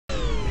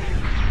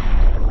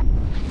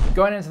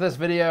Going into this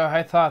video,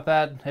 I thought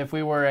that if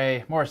we were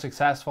a more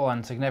successful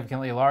and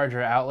significantly larger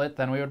outlet,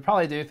 then we would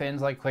probably do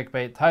things like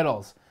clickbait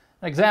titles.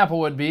 An example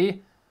would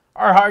be,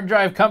 "Are hard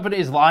drive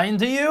companies lying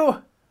to you?"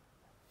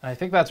 And I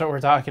think that's what we're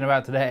talking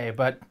about today,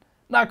 but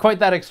not quite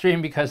that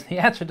extreme because the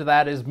answer to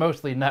that is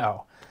mostly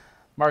no.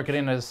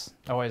 Marketing is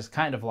always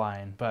kind of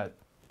lying, but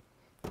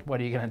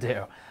what are you going to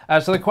do?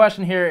 So the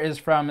question here is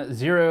from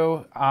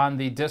Zero on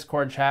the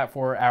Discord chat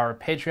for our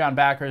Patreon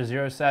backers.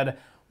 Zero said,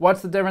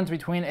 "What's the difference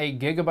between a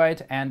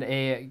gigabyte and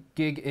a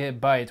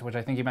gigabyte?" Which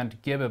I think he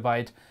meant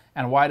gibibyte.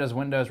 "And why does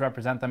Windows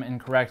represent them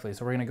incorrectly?"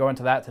 So we're going to go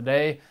into that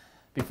today.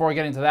 Before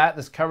getting to that,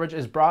 this coverage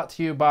is brought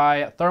to you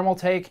by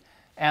Thermaltake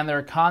and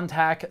their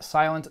Contact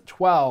Silent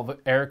 12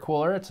 air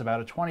cooler. It's about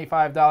a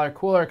 $25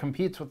 cooler,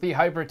 competes with the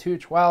Hyper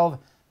 212,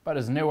 but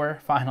is newer,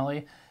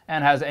 finally,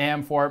 and has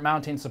AM4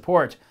 mounting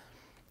support.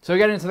 So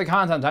getting into the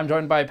content, I'm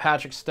joined by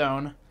Patrick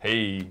Stone.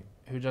 Hey.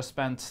 Who just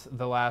spent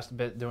the last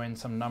bit doing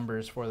some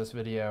numbers for this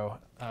video.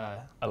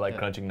 I like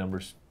crunching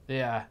numbers.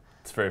 Yeah.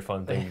 It's a very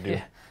fun thing to do.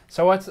 Yeah.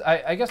 So what's,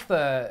 I guess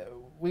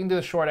we can do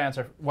the short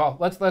answer. Well,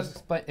 let's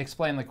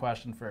explain the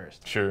question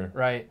first. Sure.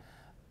 Right.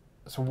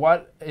 So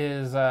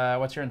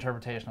what's your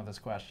interpretation of this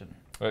question?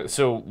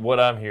 So what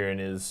I'm hearing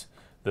is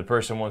the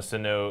person wants to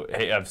know,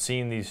 hey, I've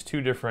seen these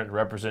two different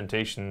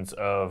representations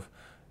of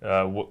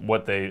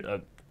what they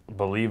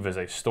believe is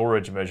a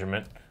storage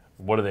measurement.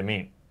 What do they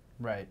mean?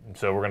 Right.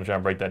 So we're going to try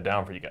and break that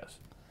down for you guys.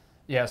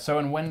 Yeah, so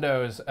in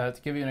Windows, to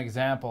give you an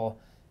example,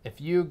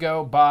 if you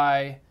go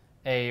buy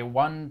a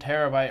 1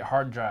 terabyte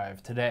hard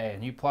drive today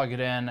and you plug it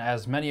in,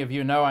 as many of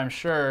you know, I'm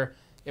sure,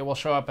 it will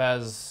show up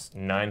as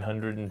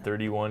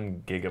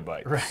 931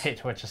 gigabytes.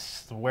 Right, which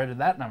is, where did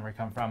that number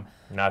come from?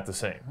 Not the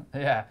same.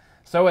 Yeah.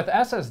 So with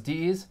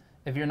SSDs,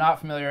 if you're not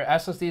familiar,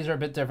 SSDs are a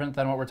bit different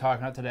than what we're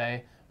talking about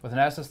today. With an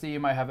SSD, you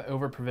might have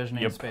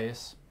over-provisioning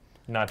space.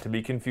 Not to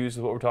be confused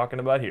with what we're talking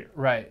about here.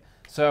 Right.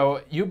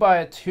 So you buy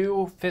a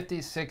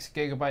 256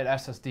 gigabyte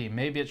SSD.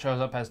 Maybe it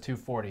shows up as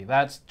 240.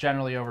 That's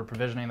generally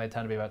over-provisioning. They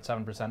tend to be about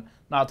 7%.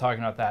 Not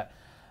talking about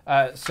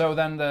that. So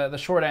then the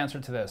short answer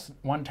to this,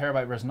 1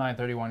 terabyte versus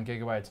 931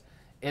 gigabytes,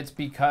 it's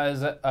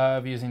because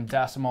of using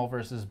decimal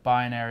versus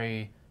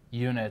binary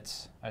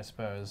units, I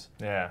suppose,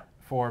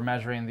 for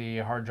measuring the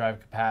hard drive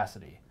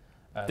capacity.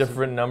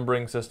 Different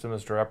numbering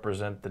systems to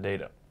represent the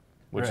data,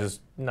 which is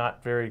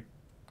not very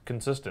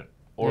consistent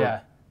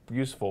or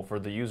useful for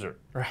the user.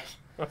 Right.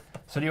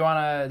 So do you want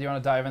to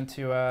dive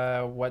into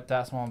what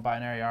decimal and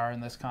binary are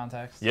in this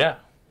context? Yeah,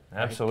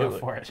 absolutely.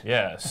 Go for it.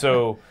 Yeah.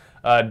 So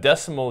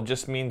decimal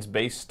just means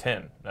base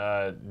 10.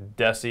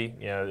 Deci,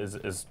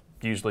 is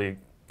usually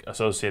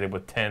associated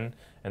with 10,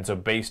 and so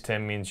base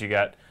 10 means you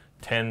got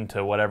 10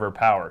 to whatever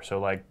power. So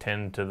like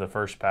 10 to the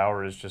first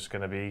power is just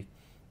going to be,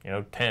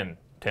 10.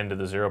 10 to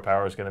the 0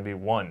 power is going to be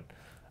 1,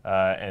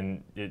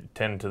 and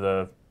 10 to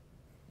the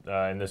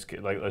in this,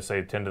 like let's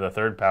say 10 to the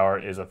third power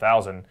is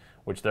 1,000,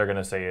 which they're going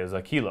to say is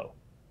a kilo.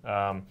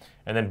 And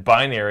then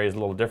binary is a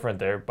little different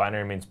there.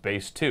 Binary means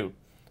base 2.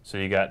 So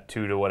you got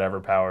 2 to whatever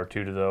power.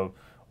 2 to the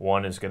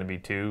 1 is going to be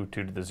 2.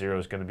 2 to the 0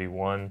 is going to be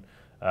 1.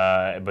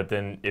 But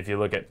then if you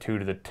look at 2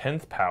 to the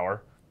 10th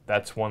power,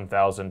 that's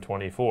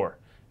 1,024.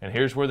 And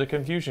here's where the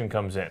confusion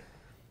comes in.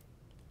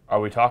 Are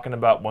we talking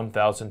about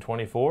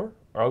 1,024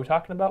 or are we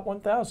talking about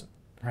 1,000?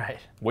 Right.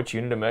 Which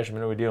unit of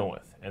measurement are we dealing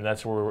with? And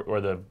that's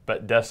where the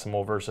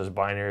decimal versus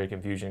binary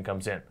confusion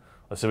comes in.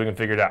 Let's see if we can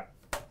figure it out.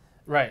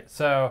 Right.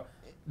 So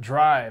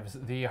drives,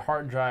 the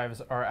hard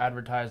drives are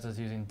advertised as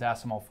using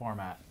decimal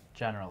format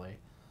generally.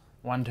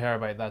 1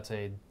 terabyte, that's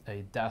a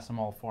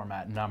decimal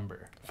format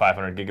number.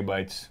 500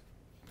 gigabytes,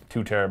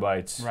 2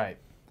 terabytes. Right.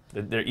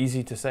 They're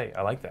easy to say.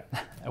 I like that.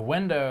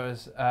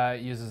 Windows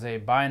uses a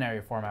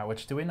binary format,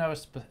 which do we know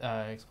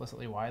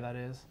explicitly why that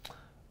is?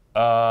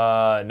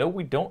 No,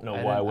 we don't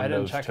know why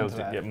Windows chose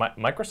it. Yeah,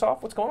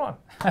 Microsoft, what's going on?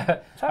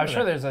 I'm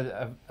sure there's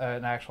an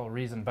actual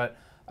reason, but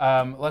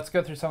let's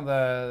go through some of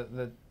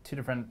the two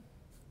different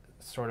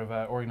sort of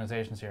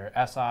organizations here.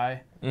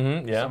 SI,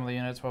 some of the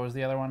units. What was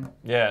the other one?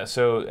 Yeah,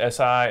 so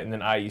SI and then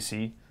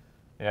IEC.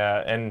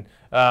 Yeah, and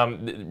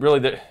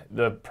really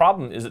the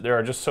problem is that there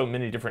are just so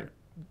many different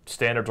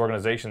standards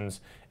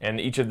organizations, and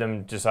each of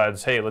them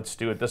decides, hey, let's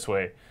do it this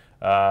way.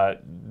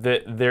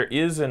 There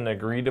is an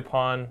agreed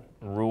upon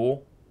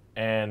rule.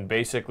 And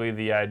basically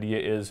the idea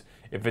is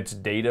if it's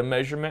data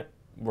measurement,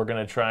 we're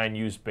going to try and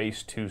use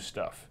base 2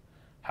 stuff.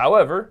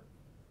 However,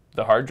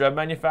 the hard drive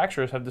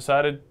manufacturers have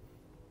decided,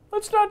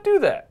 let's not do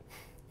that.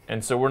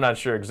 And so we're not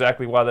sure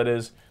exactly why that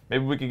is.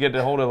 Maybe we could get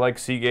a hold of like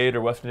Seagate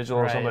or Western Digital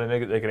or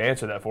somebody, they could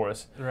answer that for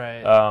us.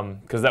 Right.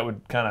 Because that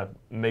would kind of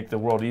make the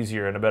world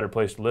easier and a better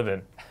place to live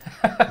in.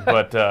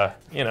 But,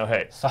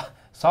 hey.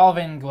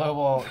 Solving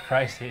global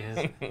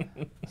crises,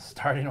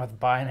 starting with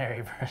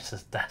binary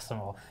versus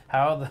decimal.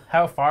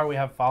 How far we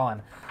have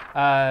fallen.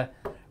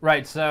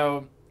 Right,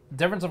 so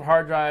difference of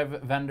hard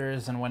drive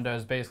vendors and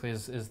Windows basically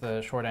is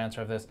the short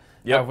answer of this.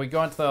 If we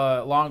go into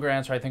the longer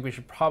answer, I think we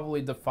should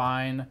probably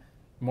define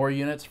more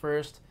units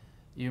first.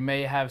 you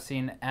may have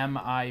seen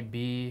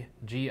MIB,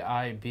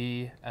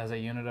 GIB as a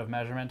unit of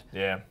measurement.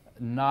 Yeah.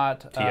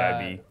 Not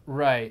TIB.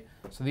 Right.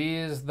 So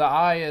the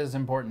I is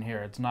important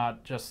here. It's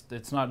not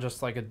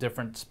just like a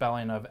different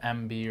spelling of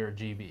MB or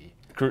GB.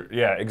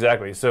 Yeah,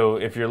 exactly. So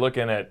if you're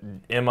looking at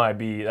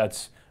MIB,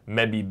 that's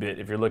Mebibit.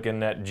 If you're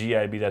looking at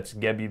GIB, that's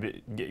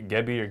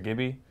Gebi or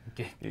Gibby?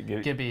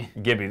 Gibby.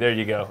 Gibby, there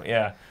you go.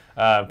 Yeah,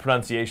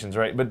 pronunciations,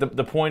 right? But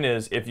the point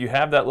is, if you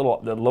have the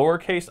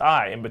lowercase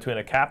I in between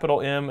a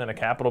capital M and a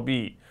capital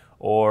B,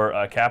 or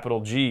a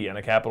capital G and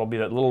a capital B,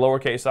 that little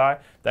lowercase I,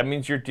 that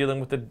means you're dealing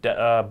with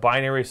a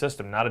binary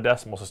system, not a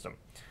decimal system.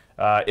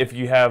 If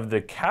you have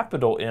the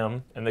capital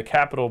M and the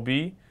capital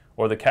B,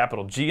 or the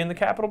capital G and the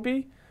capital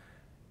B,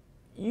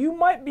 you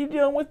might be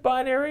dealing with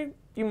binary,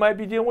 you might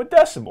be dealing with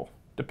decimal.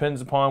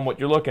 Depends upon what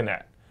you're looking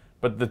at.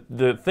 But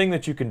the thing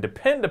that you can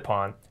depend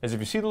upon is if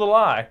you see the little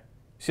I,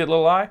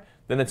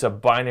 then it's a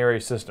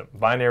binary system,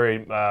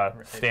 binary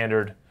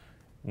standard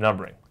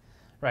numbering.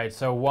 Right,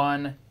 so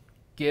 1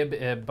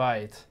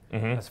 gigabyte,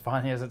 as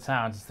funny as it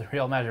sounds, it's the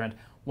real measurement.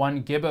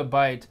 1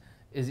 gigabyte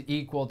is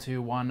equal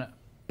to 1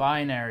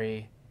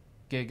 binary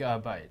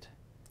gigabyte.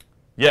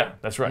 Yeah,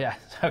 that's right. Yeah,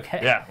 okay.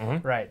 Yeah.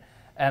 Right.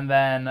 And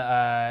then,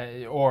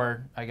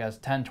 or I guess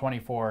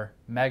 1024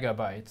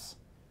 megabytes,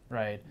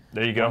 right?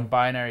 There you go. 1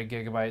 binary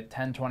gigabyte,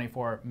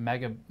 1024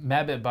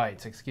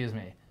 megabytes, excuse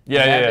me.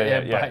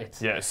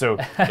 Yeah. So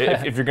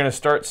if you're going to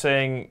start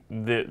saying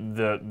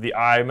the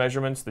I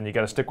measurements, then you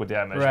got to stick with the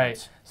I measurements.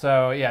 Right.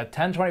 So yeah,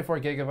 1024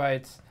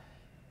 gigabytes.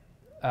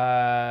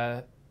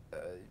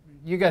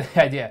 You get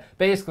the idea.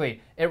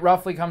 Basically, it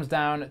roughly comes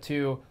down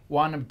to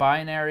 1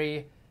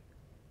 binary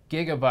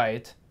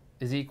gigabyte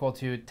is equal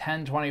to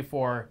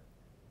 1024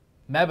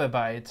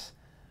 megabytes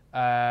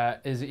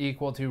is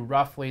equal to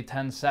roughly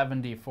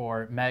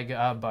 1074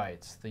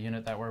 megabytes, the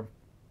unit that we're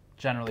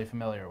generally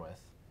familiar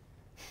with.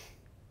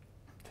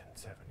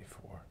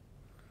 1074.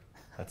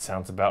 That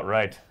sounds about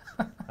right.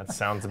 That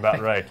sounds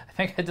about right. I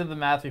think I did the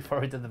math before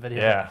we did the video.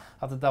 Yeah.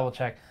 I'll have to double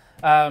check.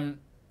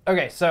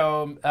 Okay,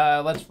 so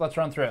let's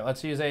run through it.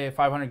 Let's use a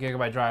 500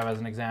 gigabyte drive as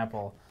an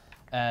example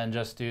and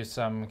just do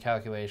some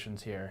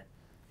calculations here.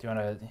 Do you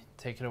want to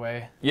take it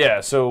away?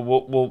 Yeah, so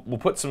we'll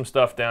put some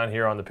stuff down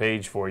here on the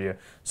page for you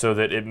so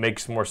that it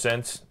makes more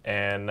sense,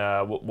 and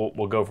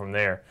we'll go from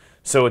there.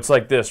 So it's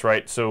like this,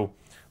 right? So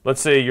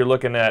let's say you're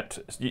looking at,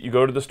 you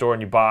go to the store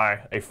and you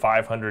buy a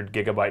 500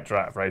 gigabyte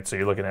drive, right? So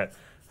you're looking at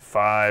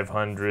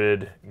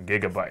 500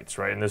 gigabytes,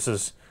 right? And this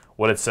is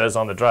what it says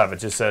on the drive. It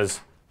just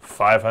says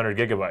 500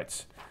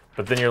 gigabytes.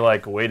 But then you're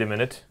like, wait a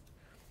minute.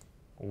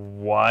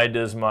 Why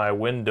does my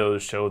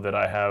Windows show that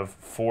I have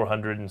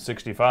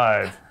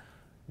 465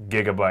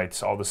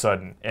 gigabytes all of a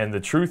sudden? And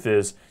the truth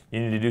is, you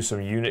need to do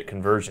some unit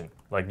conversion.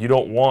 Like, you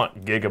don't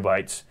want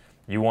gigabytes.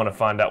 You want to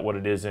find out what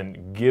it is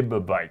in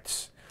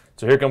gigabytes.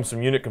 So here comes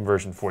some unit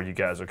conversion for you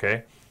guys,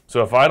 okay?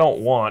 So if I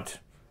don't want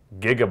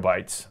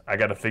gigabytes, I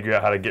got to figure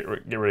out how to get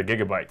rid of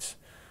gigabytes.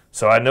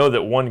 So I know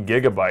that 1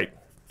 gigabyte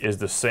is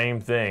the same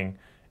thing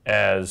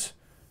as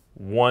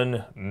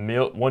 1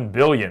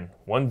 billion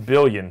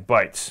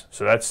bytes.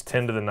 So that's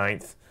 10 to the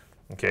 9th,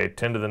 okay,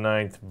 10 to the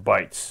 9th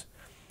bytes.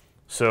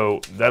 So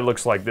that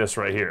looks like this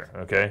right here,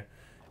 okay?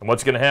 And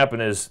what's going to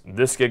happen is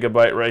this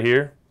gigabyte right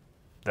here,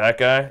 that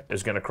guy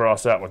is going to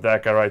cross out with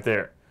that guy right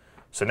there.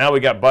 So now we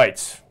got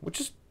bytes,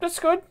 that's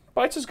good.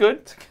 Bytes is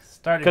good.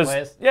 Starting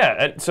place. Yeah,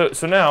 and so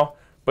now,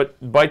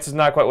 but bytes is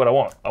not quite what I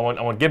want. I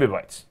want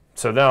Gibibytes.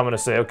 So now I'm going to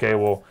say, okay,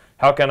 well,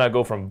 how can I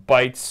go from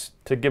bytes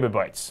to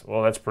Gibibytes?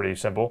 Well, that's pretty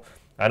simple.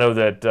 I know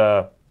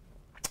that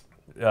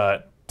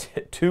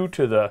 2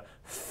 to the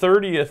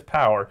 30th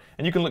power,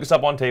 and you can look this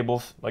up on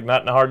tables, like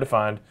not hard to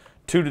find,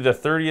 2 to the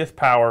 30th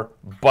power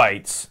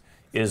bytes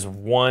is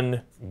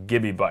 1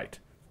 gigabyte,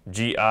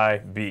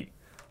 G-I-B.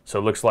 So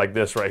it looks like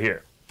this right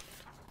here.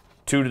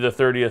 2 to the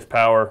 30th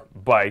power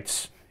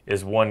bytes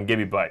is 1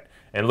 gigabyte.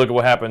 And look at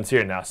what happens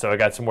here now. So I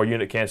got some more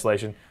unit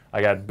cancellation.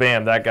 I got,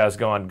 bam, that guy's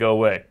gone, go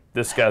away.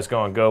 This guy's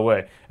gone, go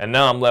away. And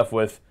now I'm left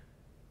with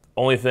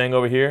only thing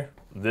over here,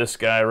 this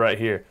guy right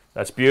here.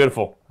 That's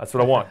beautiful. That's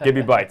what I want.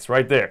 Gibibytes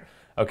right there.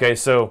 Okay,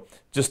 so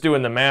just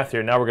doing the math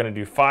here, now we're going to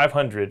do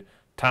 500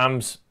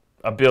 times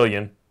a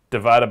billion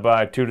divided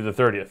by 2 to the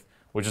 30th,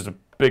 which is a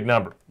big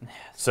number.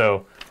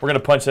 So we're going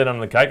to punch that on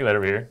the calculator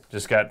over here.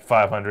 Just got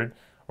 500.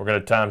 We're going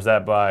to times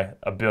that by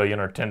a billion,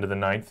 or 10 to the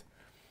 9th.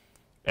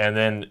 And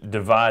then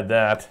divide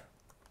that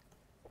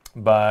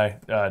by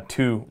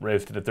 2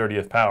 raised to the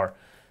 30th power.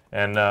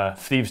 And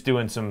Steve's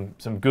doing some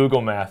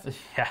Google math.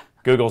 Yeah.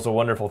 Google's a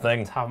wonderful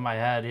thing. Top of my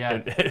head,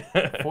 yeah.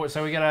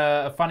 So we get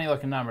a funny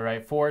looking number,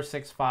 right?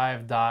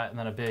 465 dot and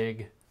then a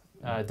big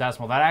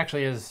decimal. That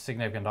actually is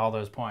significant, all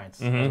those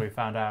points, as we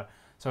found out.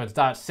 So it's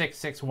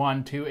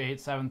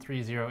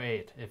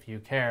 .661287308, if you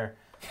care.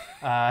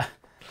 And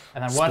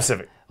then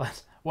Specific.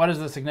 What is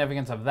the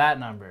significance of that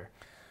number?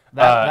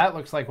 That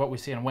looks like what we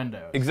see in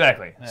Windows.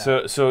 Exactly.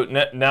 Yeah. So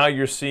now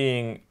you're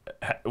seeing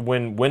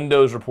when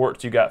Windows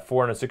reports you got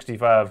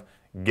 465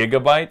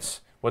 gigabytes,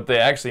 what they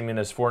actually mean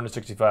is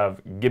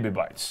 465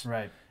 gigabytes.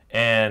 Right.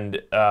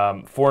 And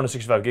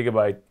 465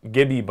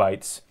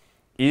 Gibibytes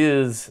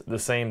is the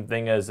same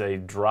thing as a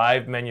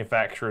drive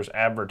manufacturer's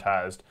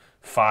advertised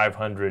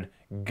 500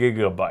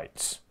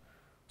 gigabytes.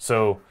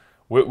 So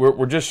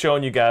we're just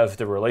showing you guys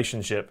the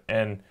relationship,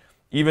 and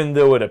even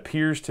though it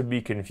appears to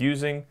be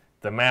confusing,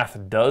 the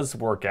math does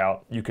work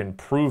out. You can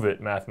prove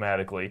it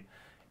mathematically.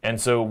 And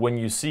so when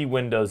you see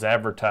Windows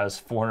advertise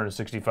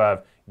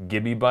 465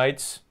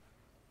 Gibibytes,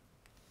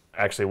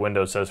 actually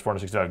Windows says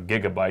 465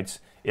 gigabytes,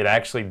 it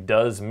actually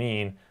does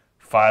mean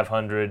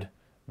 500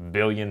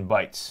 billion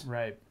bytes.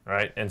 Right.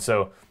 Right? And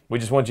so we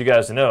just want you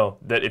guys to know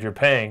that if you're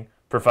paying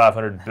for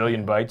 500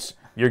 billion bytes,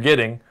 you're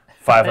getting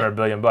 500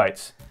 billion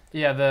bytes.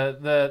 Yeah,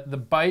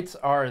 the bytes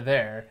are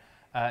there.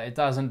 It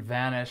doesn't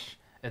vanish.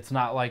 It's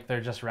not like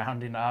they're just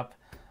rounding up.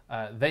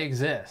 They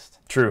exist.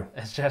 True.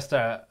 It's just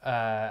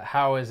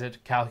how is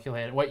it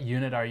calculated? What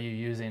unit are you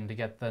using to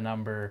get the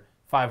number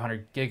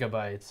 500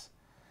 gigabytes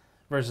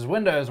versus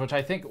Windows, which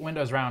I think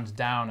Windows rounds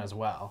down as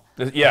well.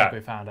 Yeah. Like we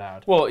found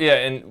out. Well, yeah,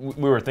 and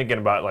we were thinking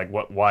about like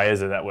why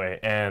is it that way?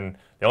 And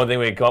the only thing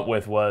we could come up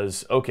with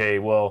was, okay,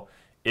 well,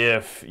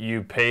 if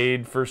you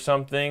paid for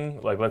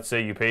something, like let's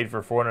say you paid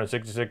for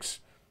 466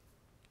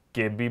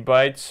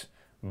 Gibibytes,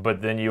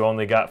 but then you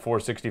only got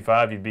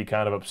 465, you'd be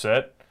kind of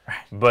upset. Right.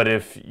 But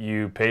if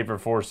you paid for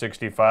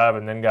 465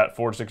 and then got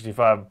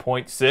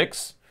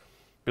 465.6,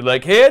 be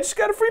like, hey, I just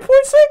got a free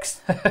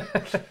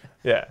 0.6.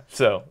 Yeah,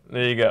 so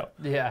there you go.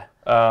 Yeah.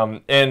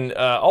 And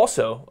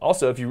also,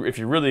 if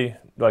you're really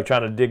like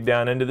trying to dig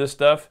down into this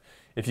stuff,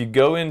 if you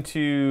go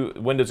into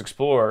Windows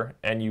Explorer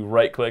and you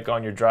right-click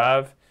on your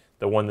drive,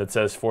 the one that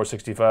says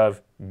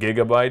 465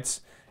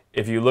 gigabytes,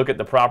 if you look at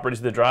the properties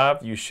of the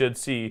drive, you should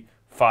see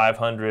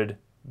 500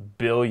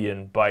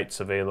 billion bytes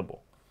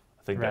available.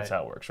 I think that's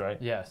how it works, right?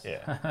 Yes.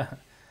 Yeah.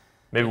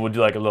 Maybe we'll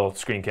do like a little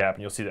screen cap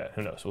and you'll see that.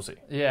 Who knows? We'll see.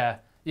 Yeah.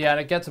 Yeah, and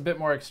it gets a bit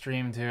more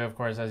extreme too, of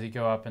course, as you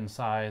go up in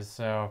size.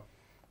 So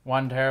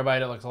 1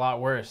 terabyte, it looks a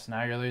lot worse.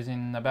 Now you're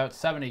losing about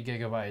 70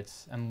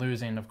 gigabytes and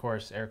losing, of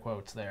course, air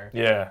quotes there.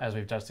 Yeah. As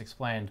we've just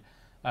explained.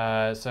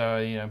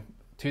 So,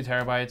 2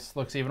 terabytes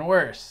looks even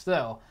worse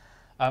still.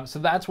 So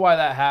that's why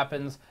that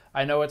happens.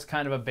 I know it's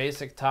kind of a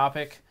basic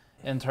topic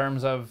in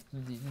terms of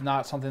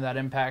not something that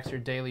impacts your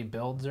daily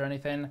builds or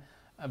anything,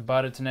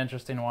 but it's an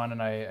interesting one,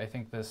 and I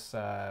think this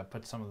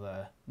puts some of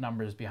the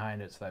numbers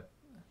behind it so that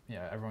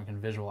everyone can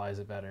visualize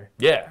it better.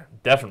 Yeah,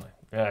 definitely.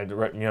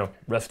 Yeah,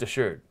 rest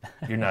assured,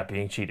 you're not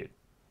being cheated.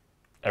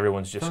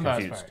 Everyone's just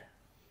confused.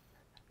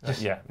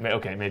 Yeah,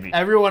 okay, maybe.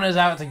 Everyone is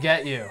out to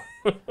get you.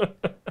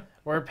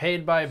 We're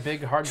paid by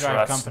big hard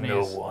drive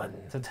companies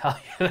to tell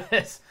you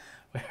this.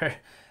 We're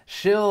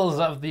shills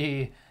of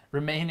the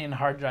remaining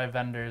hard drive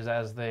vendors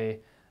as they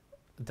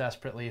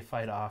desperately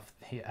fight off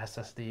the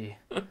SSD.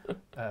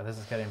 This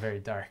is getting very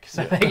dark.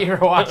 So thank you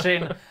for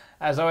watching.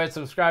 As always,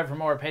 subscribe for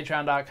more.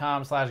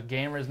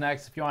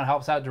 Patreon.com/GamersNext. If you want to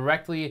help us out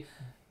directly,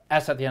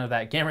 S at the end of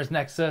that, Gamers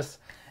Nexus.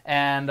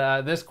 And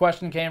this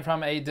question came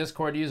from a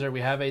Discord user.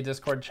 We have a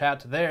Discord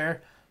chat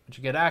there, which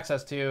you get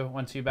access to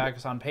once you back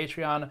us on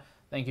Patreon.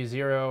 Thank you,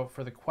 Zero,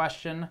 for the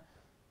question.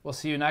 We'll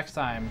see you next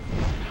time.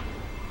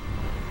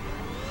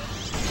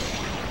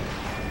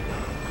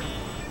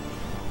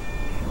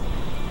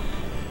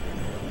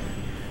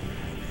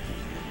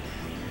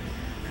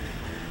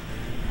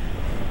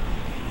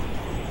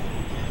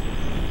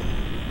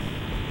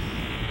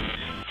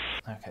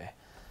 Okay.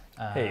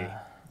 Hey,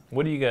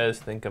 what do you guys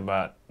think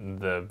about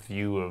the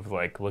view of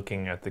like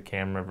looking at the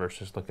camera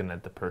versus looking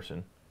at the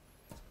person?